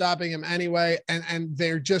shot of stopping him anyway, and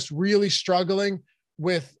they're just really struggling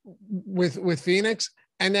with Phoenix.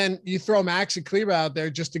 And then you throw Maxey Kleber out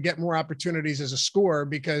there just to get more opportunities as a scorer,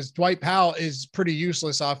 because Dwight Powell is pretty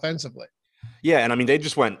useless offensively. Yeah, and I mean, they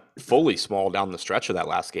just went fully small down the stretch of that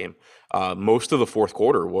last game. Most of the fourth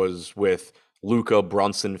quarter was with Luka,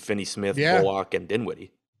 Brunson, Finney-Smith, Bullock, and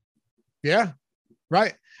Dinwiddie. Yeah,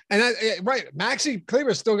 right. And Maxey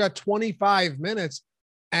Kleber still got 25 minutes,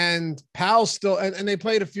 and Powell still, and they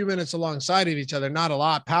played a few minutes alongside of each other, not a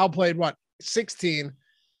lot. Powell played 16,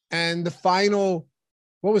 and the final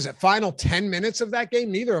 10 minutes of that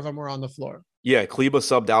game, neither of them were on the floor. Yeah, Kleber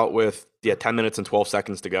subbed out with 10 minutes and 12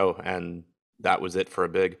 seconds to go, and that was it for a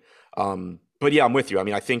big. But yeah, I'm with you. I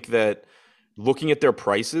mean, I think that looking at their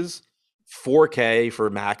prices, 4K for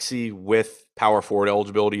Maxey with power forward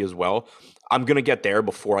eligibility as well, I'm going to get there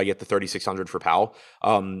before I get the 3,600 for Powell.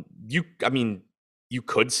 You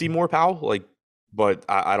could see more Powell, but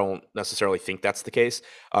I don't necessarily think that's the case.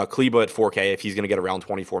 Kleber at 4K, if he's going to get around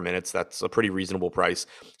 24 minutes, that's a pretty reasonable price.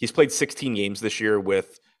 He's played 16 games this year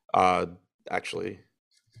with, actually,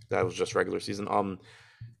 that was just regular season.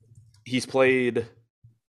 He's played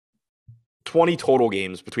 20 total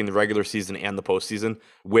games between the regular season and the postseason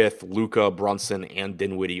with Luka, Brunson, and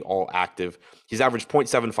Dinwiddie all active. He's averaged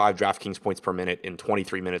 0.75 DraftKings points per minute in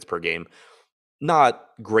 23 minutes per game. Not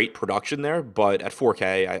great production there, but at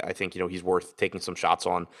 4K, I think, he's worth taking some shots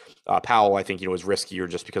on. Powell, I think, is riskier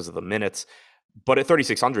just because of the minutes. But at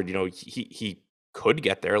 3,600, he could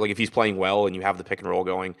get there. Like, if he's playing well and you have the pick and roll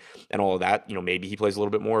going and all of that, maybe he plays a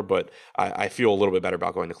little bit more. But I feel a little bit better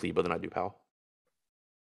about going to Kleber than I do Powell.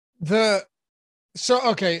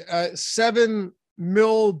 $7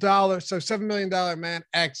 million man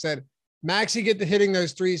X said, Maxey get to hitting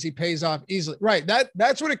those threes, he pays off easily. Right.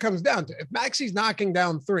 That's what it comes down to. If Maxey's knocking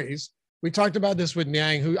down threes, we talked about this with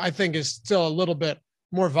Niang, who I think is still a little bit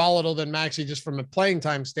more volatile than Maxey just from a playing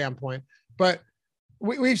time standpoint. But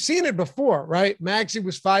we've seen it before, right? Maxey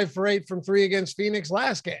was 5 for 8 from 3 against Phoenix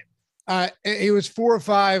last game. He was 4 or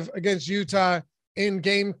 5 against Utah in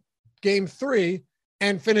game 3.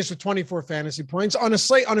 and finished with 24 fantasy points on a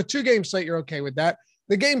 2-game slate. You're okay with that.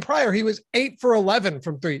 The game prior, he was 8 for 11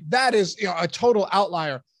 from 3. That is, a total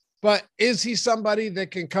outlier. But is he somebody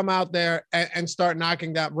that can come out there and start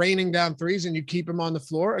raining down threes, and you keep him on the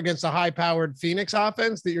floor against a high-powered Phoenix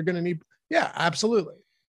offense that you're going to need? Yeah, absolutely.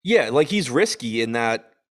 Yeah, like he's risky in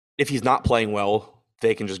that if he's not playing well,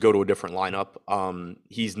 they can just go to a different lineup.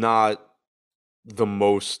 He's not the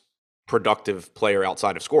most productive player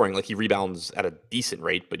outside of scoring. Like he rebounds at a decent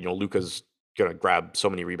rate, but Luka's gonna grab so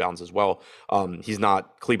many rebounds as well. Kleber's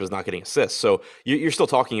not getting assists, so you're still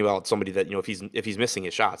talking about somebody that if he's missing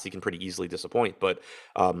his shots, he can pretty easily disappoint. But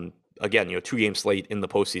again, 2-game slate in the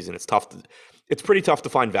postseason, it's pretty tough to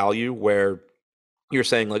find value where you're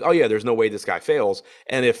saying like, oh yeah, there's no way this guy fails.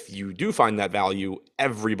 And if you do find that value,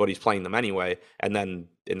 everybody's playing them anyway. And then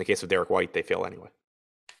in the case of Derek White, they fail anyway.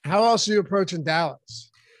 How else are you approaching Dallas?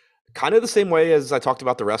 Kind of the same way as I talked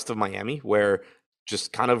about the rest of Miami, where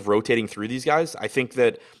just kind of rotating through these guys. I think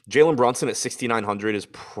that Jalen Brunson at 6,900 is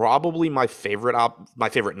probably my favorite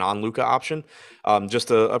non-Luka option.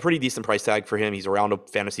 Just a pretty decent price tag for him. He's around a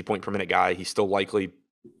fantasy point per minute guy. He's still likely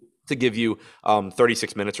to give you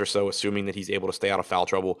 36 minutes or so, assuming that he's able to stay out of foul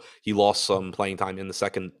trouble. He lost some playing time in the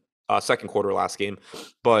second quarter last game,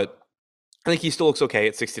 but I think he still looks okay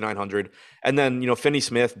at 6,900. And then, Finney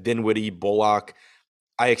Smith, Dinwiddie, Bullock.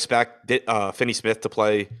 I expect Finney Smith to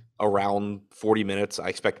play around 40 minutes. I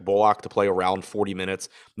expect Bullock to play around 40 minutes.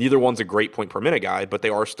 Neither one's a great point per minute guy, but they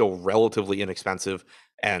are still relatively inexpensive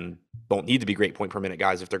and don't need to be great point per minute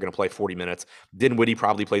guys if they're going to play 40 minutes. Dinwiddie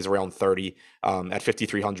probably plays around 30. At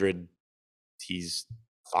 5,300, he's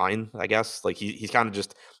fine, I guess. Like he's kind of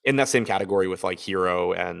just in that same category with like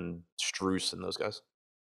Hero and Strus and those guys.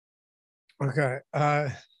 Okay.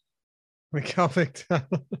 Mikhail Victor.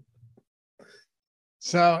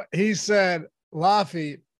 So he said,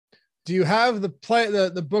 Laffy, do you have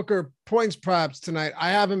the Booker points props tonight? I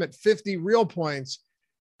have him at 50 real points.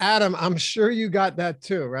 Adam, I'm sure you got that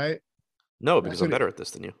too, right? No, because I'm better at this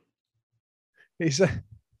than you. He said,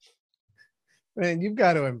 man, you've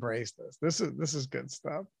got to embrace this. This is good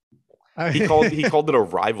stuff. He called it a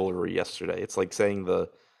rivalry yesterday. It's like saying the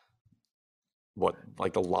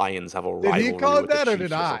Lions have a rivalry. Did he call it that or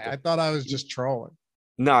did I? I thought I was just trolling.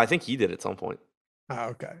 No, I think he did at some point. Oh,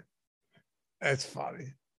 okay. That's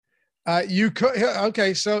funny. You could,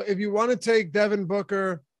 okay. So if you want to take Devin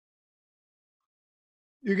Booker,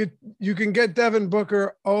 you can get Devin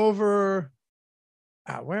Booker over.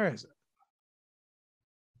 Where is it?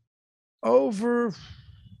 Over.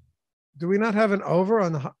 Do we not have an over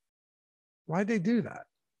on the? Why'd they do that?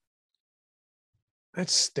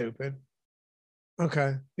 That's stupid.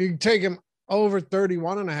 Okay. You can take him over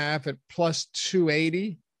 31.5 at plus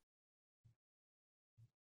 280.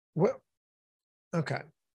 What? Okay.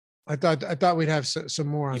 I thought we'd have some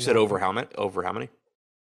more on You said that. Over how many?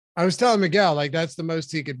 I was telling Miguel, like that's the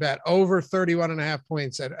most he could bet. Over 31.5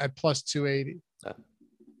 points at plus 280.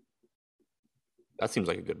 That seems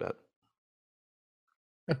like a good bet.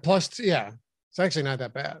 At plus, yeah. It's actually not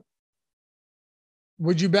that bad.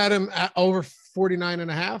 Would you bet him at over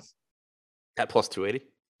 49.5? At plus 280?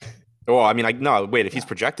 Well, I mean, no, wait, if he's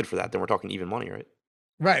projected for that, then we're talking even money, right?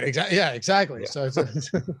 Right. Exactly. Yeah, exactly. Yeah. So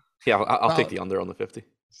it's yeah, I'll take the under on the 50.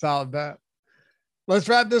 Solid bet. Let's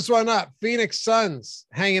wrap this one up. Phoenix Suns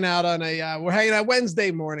hanging out on we're hanging out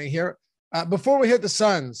Wednesday morning here. Before we hit the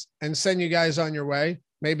Suns and send you guys on your way,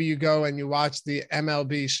 maybe you go and you watch the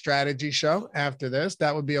MLB strategy show after this.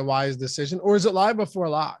 That would be a wise decision. Or is it live before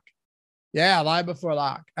lock? Yeah, live before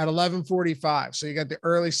lock at 11:45. So you got the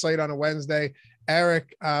early slate on a Wednesday.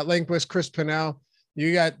 Eric Lindquist, Chris Pinnell.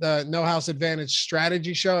 You got the No House Advantage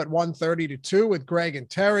strategy show at 1:30 to 2 with Greg and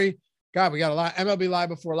Terry. God, we got a lot. MLB live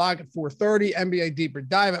before lock at 4:30. NBA deeper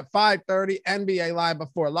dive at 5:30. NBA live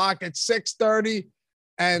before lock at 6:30.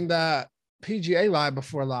 And PGA live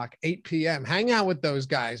before lock, 8 p.m. Hang out with those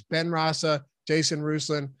guys. Ben Rasa, Jason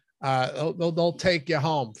Ruslan. They'll take you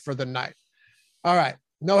home for the night. All right.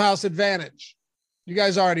 No House Advantage. You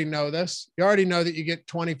guys already know this. You already know that you get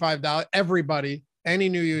 $25. Everybody, any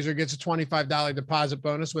new user gets a $25 deposit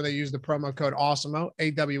bonus when they use the promo code AWESEMO,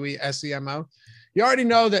 AWESEMO. You already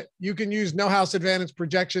know that you can use No House Advantage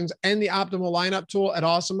projections and the optimal lineup tool at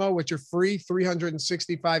AWESEMO, which are free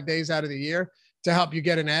 365 days out of the year to help you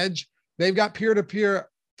get an edge. They've got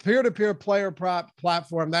peer-to-peer player prop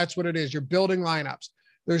platform. That's what it is. You're building lineups.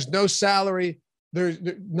 There's no salary. There's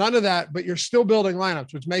none of that, but you're still building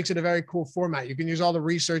lineups, which makes it a very cool format. You can use all the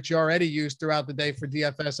research you already used throughout the day for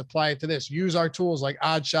DFS, apply it to this. Use our tools like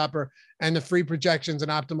Odd Shopper and the free projections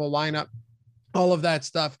and optimal lineup, all of that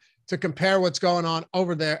stuff to compare what's going on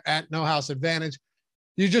over there at No House Advantage.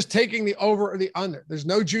 You're just taking the over or the under. There's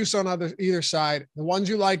no juice on either side. The ones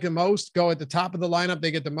you like the most go at the top of the lineup.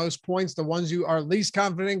 They get the most points. The ones you are least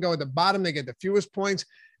confident in go at the bottom. They get the fewest points.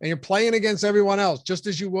 And you're playing against everyone else, just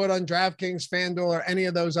as you would on DraftKings, FanDuel, or any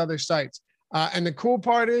of those other sites. And the cool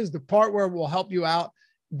part is the part where it will help you out.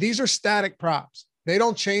 These are static props. They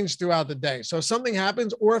don't change throughout the day. So if something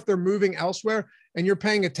happens, or if they're moving elsewhere and you're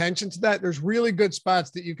paying attention to that, there's really good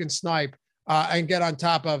spots that you can snipe and get on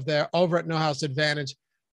top of there over at No House Advantage.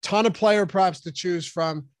 Ton of player props to choose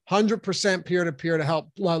from, 100% peer-to-peer to help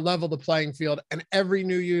level the playing field. And every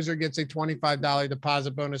new user gets a $25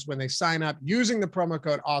 deposit bonus when they sign up using the promo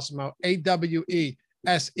code AWESEMO,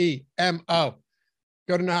 AWESEMO.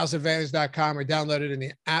 Go to nohouseadvantage.com or download it in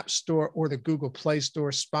the App Store or the Google Play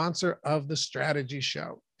Store, sponsor of the Strategy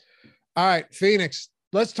Show. All right, Phoenix,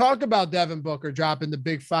 let's talk about Devin Booker dropping the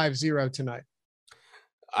big 5-0 tonight.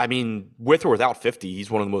 I mean, with or without 50, he's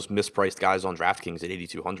one of the most mispriced guys on DraftKings at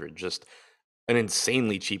 8,200. Just an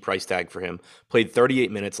insanely cheap price tag for him. Played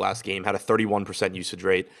 38 minutes last game, had a 31% usage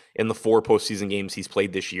rate. In the 4 postseason games he's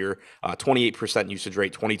played this year, 28% usage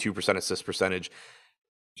rate, 22% assist percentage.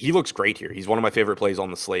 He looks great here. He's one of my favorite plays on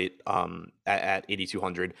the slate at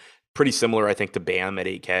 8,200. Pretty similar, I think, to Bam at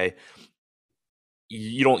 8K.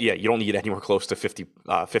 You don't need anywhere close to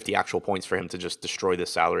 50 actual points for him to just destroy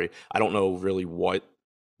this salary. I don't know really what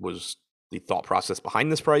was the thought process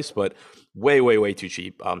behind this price, but way, way, way too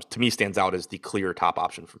cheap. To me, stands out as the clear top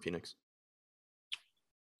option for Phoenix.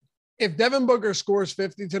 If Devin Booker scores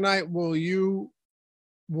 50 tonight, will you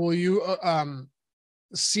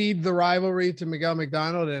cede the rivalry to Miguel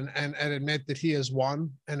McDonald and admit that he has won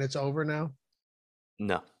and it's over now?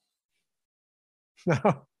 No.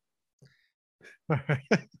 No.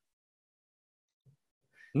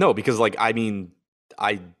 No, because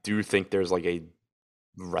I do think there's a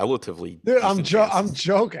relatively. Dude, I'm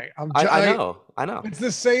joking. I know. It's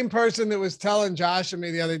the same person that was telling Josh and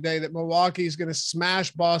me the other day that Milwaukee's going to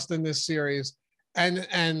smash Boston this series. And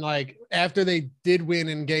after they did win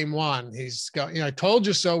in game 1, he's going, I told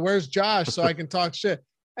you so. Where's Josh? So I can talk shit.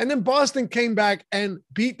 And then Boston came back and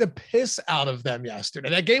beat the piss out of them yesterday.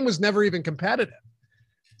 That game was never even competitive.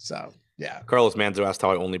 So, yeah. Carlos Manzo asked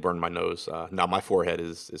how I only burned my nose. Now my forehead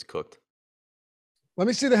is cooked. Let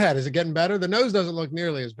me see the head. Is it getting better? The nose doesn't look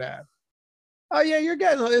nearly as bad. Oh yeah,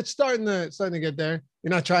 it's starting to get there.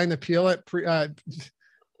 You're not trying to peel it.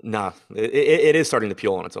 Nah, it is starting to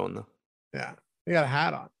peel on its own though. Yeah, you got a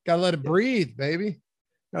hat on. Got to let it breathe, baby.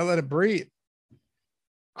 Got to let it breathe.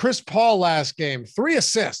 Chris Paul last game, 3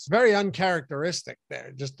 assists, very uncharacteristic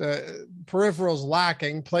there. Just peripherals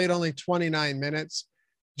lacking. Played only 29 minutes.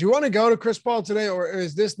 Do you want to go to Chris Paul today, or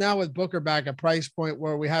is this now with Booker back a price point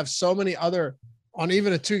where we have so many other, on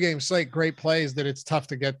even a 2-game slate, great plays that it's tough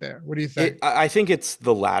to get there? What do you think? I think it's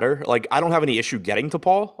the latter. I don't have any issue getting to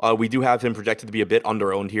Paul. We do have him projected to be a bit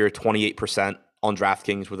under-owned here, 28% on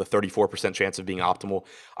DraftKings with a 34% chance of being optimal.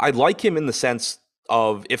 I like him in the sense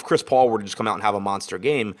of if Chris Paul were to just come out and have a monster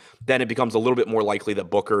game, then it becomes a little bit more likely that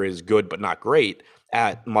Booker is good but not great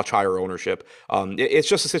at much higher ownership. It's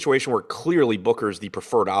just a situation where clearly Booker is the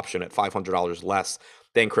preferred option at $500 less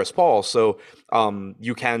than Chris Paul. So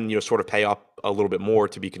you can sort of pay up a little bit more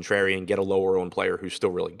to be contrarian, get a lower owned player who's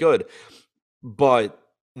still really good. But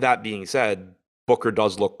that being said, Booker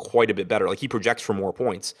does look quite a bit better. He projects for more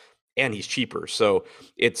points and he's cheaper. So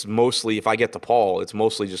it's mostly, if I get to Paul, it's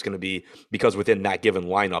mostly just going to be because within that given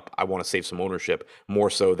lineup, I want to save some ownership more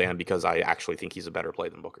so than because I actually think he's a better play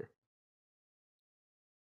than Booker.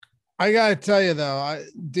 I got to tell you, though,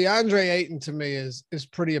 DeAndre Ayton to me is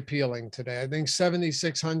pretty appealing today. I think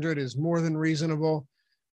 7,600 is more than reasonable.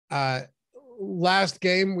 Last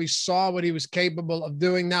game, we saw what he was capable of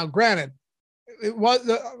doing. Now, granted, it was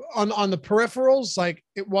on the peripherals,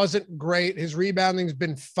 it wasn't great. His rebounding's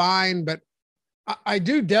been fine, but I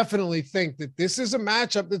do definitely think that this is a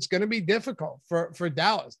matchup that's going to be difficult for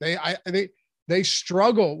Dallas. They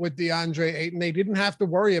struggle with DeAndre Ayton. They didn't have to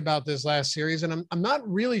worry about this last series, and I'm not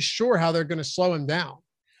really sure how they're going to slow him down.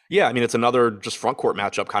 Yeah, I mean, it's another just front court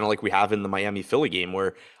matchup, kind of like we have in the Miami-Philly game,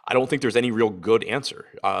 where I don't think there's any real good answer.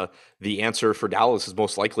 The answer for Dallas is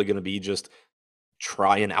most likely going to be just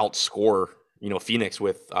try and outscore, Phoenix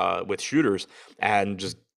with shooters and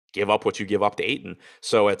just give up what you give up to Ayton.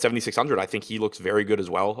 So at 7,600, I think he looks very good as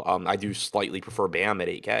well. I do slightly prefer Bam at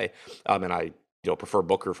 8K, and I prefer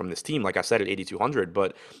Booker from this team, like I said, at 8,200,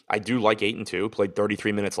 but I do like Ayton too. Played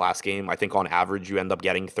 33 minutes last game. I think on average, you end up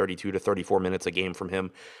getting 32 to 34 minutes a game from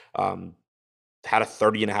him. Had a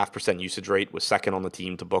 30.5% usage rate, was second on the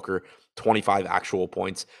team to Booker, 25 actual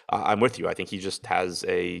points. I'm with you. I think he just has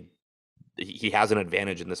an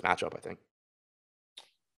advantage in this matchup, I think.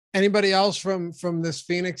 Anybody else from this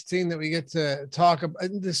Phoenix team that we get to talk about?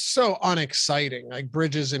 This is so unexciting, like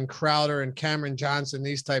Bridges and Crowder and Cameron Johnson,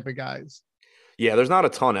 these type of guys. Yeah, there's not a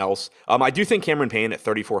ton else. I do think Cameron Payne at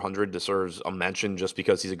 3,400 deserves a mention just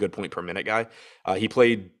because he's a good point per minute guy. He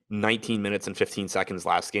played 19 minutes and 15 seconds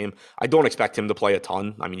last game. I don't expect him to play a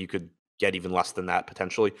ton. I mean, you could get even less than that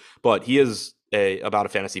potentially, but he is about a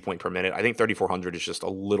fantasy point per minute. I think 3,400 is just a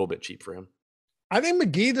little bit cheap for him. I think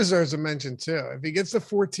McGee deserves a mention too. If he gets to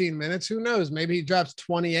 14 minutes, who knows? Maybe he drops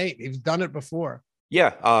 28. He's done it before.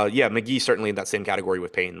 Yeah, McGee certainly in that same category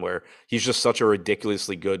with Payne, where he's just such a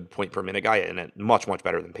ridiculously good point per minute guy, and much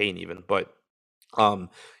better than Payne even. But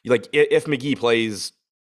like if McGee plays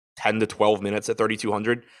 10 to 12 minutes at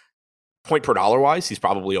 3,200, point per dollar wise, he's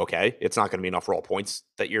probably okay. It's not going to be enough for all points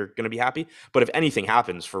that you're going to be happy. But if anything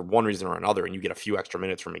happens for one reason or another, and you get a few extra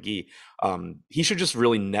minutes from McGee, he should just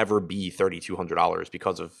really never be $3,200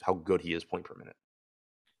 because of how good he is point per minute.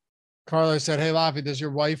 Carlos said, "Hey, Laffy, does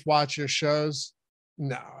your wife watch your shows?"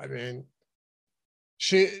 No, I mean,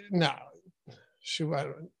 she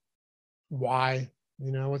why?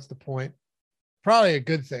 You know, what's the point? Probably a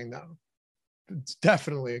good thing though. It's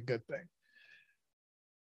definitely a good thing.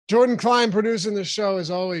 Jordan Klein producing the show as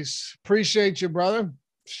always. Appreciate you, brother.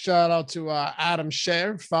 Shout out to Adam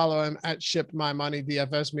Scher. Follow him at Ship My Money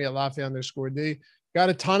DFS, me at Laffy_D. Got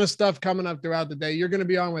a ton of stuff coming up throughout the day. You're going to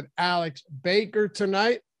be on with Alex Baker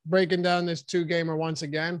tonight, breaking down this 2-gamer once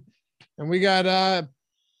again. And we got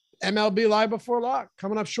MLB Live Before Lock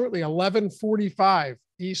coming up shortly, 11:45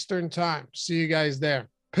 Eastern time. See you guys there.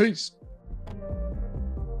 Peace.